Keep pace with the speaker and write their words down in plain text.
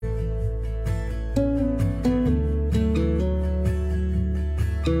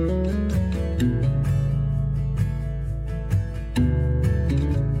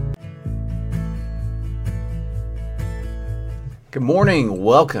morning.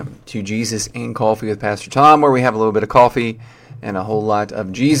 Welcome to Jesus and Coffee with Pastor Tom, where we have a little bit of coffee and a whole lot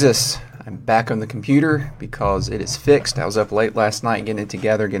of Jesus. I'm back on the computer because it is fixed. I was up late last night getting it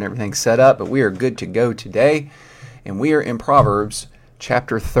together, getting everything set up, but we are good to go today. And we are in Proverbs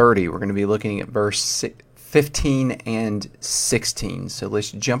chapter 30. We're going to be looking at verse 15 and 16. So let's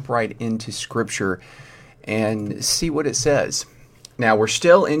jump right into Scripture and see what it says. Now, we're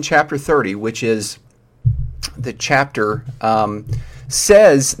still in chapter 30, which is the chapter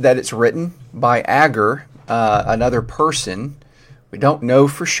says that it's written by Agur, another person. We don't know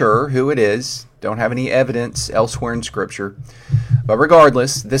for sure who it is. Don't have any evidence elsewhere in Scripture. But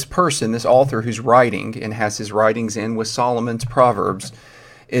regardless, this person, this author who's writing and has his writings in with Solomon's Proverbs,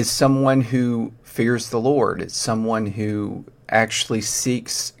 is someone who fears the Lord. It's someone who actually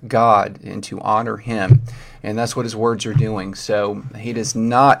seeks God and to honor Him. And that's what his words are doing. So he does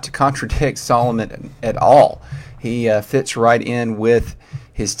not contradict Solomon at all. He fits right in with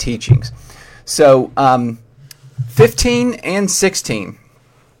his teachings. So 15 and 16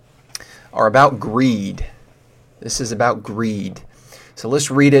 are about greed. This is about greed. So let's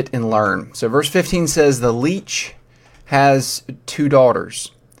read it and learn. So verse 15 says, "The leech has two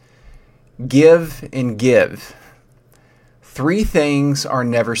daughters. Give and give. 3 things are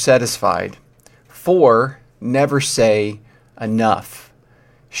never satisfied. 4 never say enough.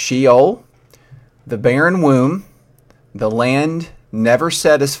 Sheol, the barren womb, the land never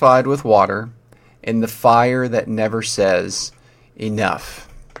satisfied with water, and the fire that never says enough."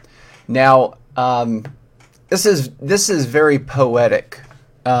 Now, this is very poetic.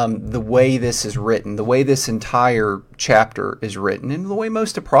 The way this is written, the way this entire chapter is written, and the way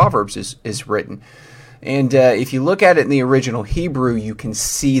most of Proverbs is written. And if you look at it in the original Hebrew, you can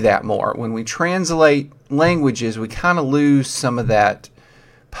see that more. When we translate languages, we kind of lose some of that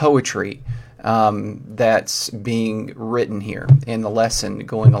poetry that's being written here and the lesson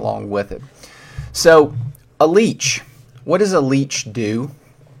going along with it. So, a leech. What does a leech do?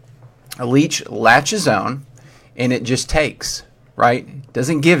 A leech latches on, and it just takes, right? It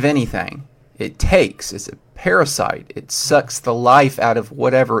doesn't give anything. It takes. It's a parasite. It sucks the life out of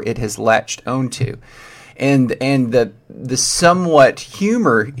whatever it has latched onto. And the somewhat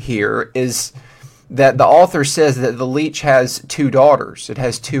humor here is that the author says that the leech has 2 daughters. It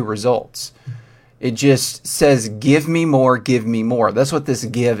has 2 results. It just says, give me more, give me more. That's what this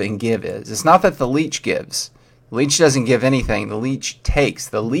give and give is. It's not that the leech gives. The leech doesn't give anything. The leech takes.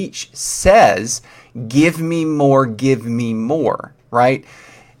 The leech says, give me more, right?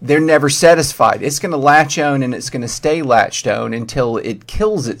 They're never satisfied. It's going to latch on and it's going to stay latched on until it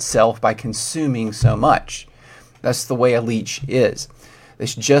kills itself by consuming so much. That's the way a leech is.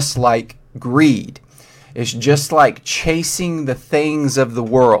 It's just like greed. It's just like chasing the things of the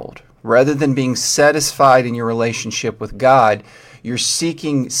world. Rather than being satisfied in your relationship with God, you're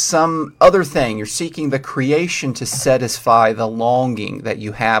seeking some other thing. You're seeking the creation to satisfy the longing that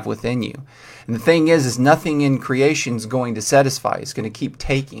you have within you. And the thing is nothing in creation is going to satisfy. It's going to keep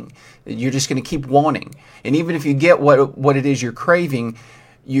taking. You're just going to keep wanting. And even if you get what it is you're craving,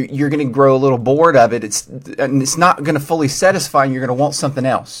 you're going to grow a little bored of it. It's not going to fully satisfy, and you're going to want something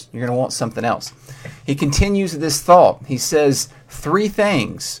else. You're going to want something else. He continues this thought. He says, 3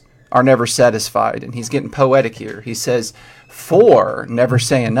 things are never satisfied. And he's getting poetic here. He says, 4 never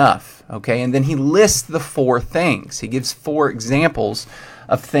say enough. Okay, and then he lists the 4 things. He gives 4 examples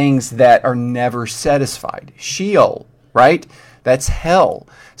of things that are never satisfied. Sheol, right? That's hell.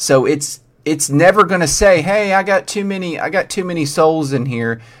 So it's never going to say, "Hey, I got too many souls in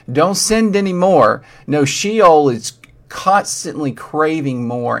here. Don't send any more." No, Sheol is constantly craving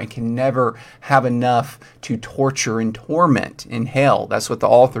more and can never have enough to torture and torment in hell. That's what the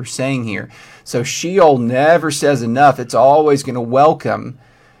author's saying here. So Sheol never says enough. It's always going to welcome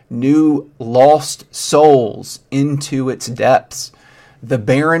new lost souls into its depths. The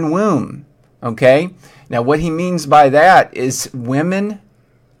barren womb, okay? Now, what he means by that is women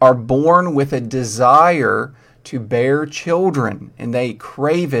are born with a desire to bear children, and they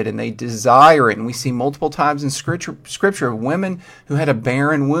crave it and they desire it. And we see multiple times in Scripture of women who had a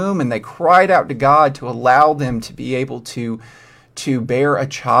barren womb, and they cried out to God to allow them to be able to bear a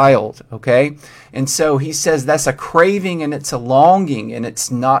child, okay? And so he says that's a craving and it's a longing, and it's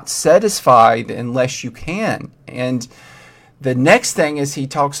not satisfied unless you can. And the next thing is he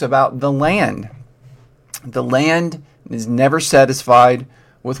talks about the land. The land is never satisfied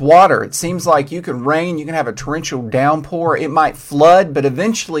with water. It seems like you can rain, you can have a torrential downpour, it might flood, but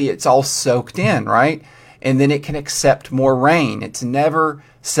eventually it's all soaked in, right? And then it can accept more rain. It's never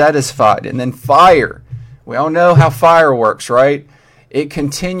satisfied. And then fire. We all know how fire works, right? It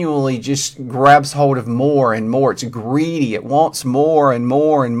continually just grabs hold of more and more. It's greedy. It wants more and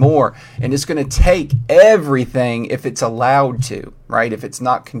more and more. And it's going to take everything if it's allowed to, right? If it's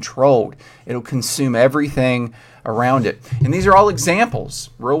not controlled, it'll consume everything around it. And these are all examples,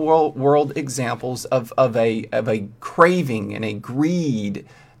 real world examples of a craving and a greed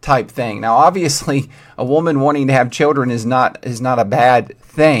type thing. Now, obviously, a woman wanting to have children is not a bad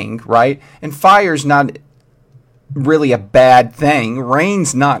thing, right? And fire's not really a bad thing.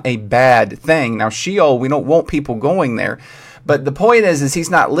 Rain's not a bad thing. Now, Sheol, we don't want people going there. But the point is he's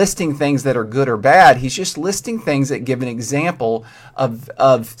not listing things that are good or bad. He's just listing things that give an example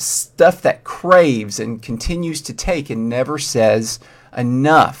of stuff that craves and continues to take and never says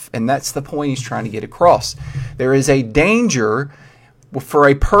enough. And that's the point he's trying to get across. There is a danger for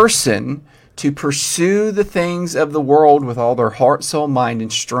a person to pursue the things of the world with all their heart, soul, mind,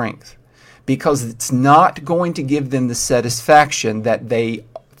 and strength, because it's not going to give them the satisfaction that they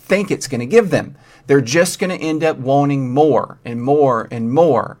think it's going to give them. They're just going to end up wanting more and more and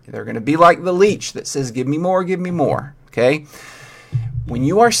more. They're going to be like the leech that says, give me more, okay? When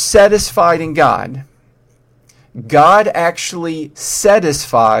you are satisfied in God, God actually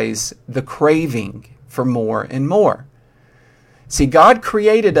satisfies the craving for more and more. See, God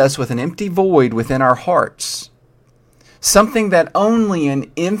created us with an empty void within our hearts, something that only an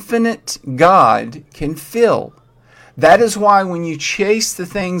infinite God can fill. That is why when you chase the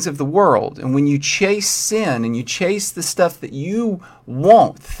things of the world and when you chase sin and you chase the stuff that you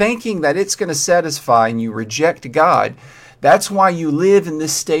want, thinking that it's going to satisfy, and you reject God, that's why you live in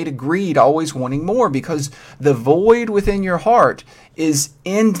this state of greed, always wanting more, because the void within your heart is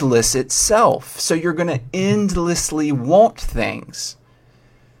endless itself. So you're going to endlessly want things.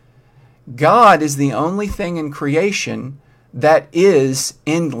 God is the only thing in creation that is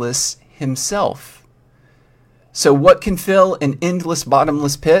endless himself. So what can fill an endless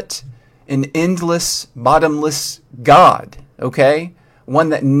bottomless pit? An endless bottomless God, okay? One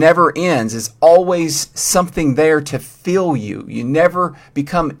that never ends. Is always something there to fill you. You never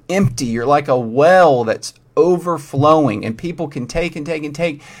become empty. You're like a well that's overflowing, and people can take and take and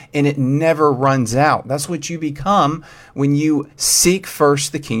take, and it never runs out. That's what you become when you seek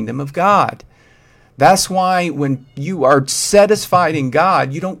first the kingdom of God. That's why when you are satisfied in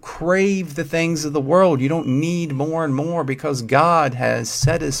God, you don't crave the things of the world. You don't need more and more, because God has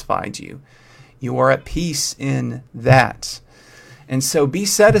satisfied you. You are at peace in that. And so be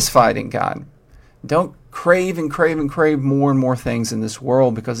satisfied in God. Don't crave and crave and crave more and more things in this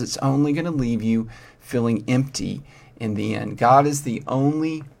world, because it's only going to leave you feeling empty in the end. God is the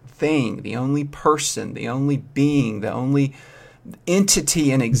only thing, the only person, the only being, the only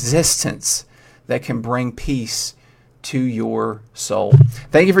entity in existence that can bring peace to your soul.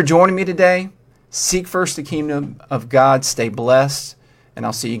 Thank you for joining me today. Seek first the kingdom of God. Stay blessed, and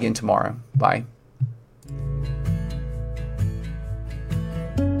I'll see you again tomorrow. Bye.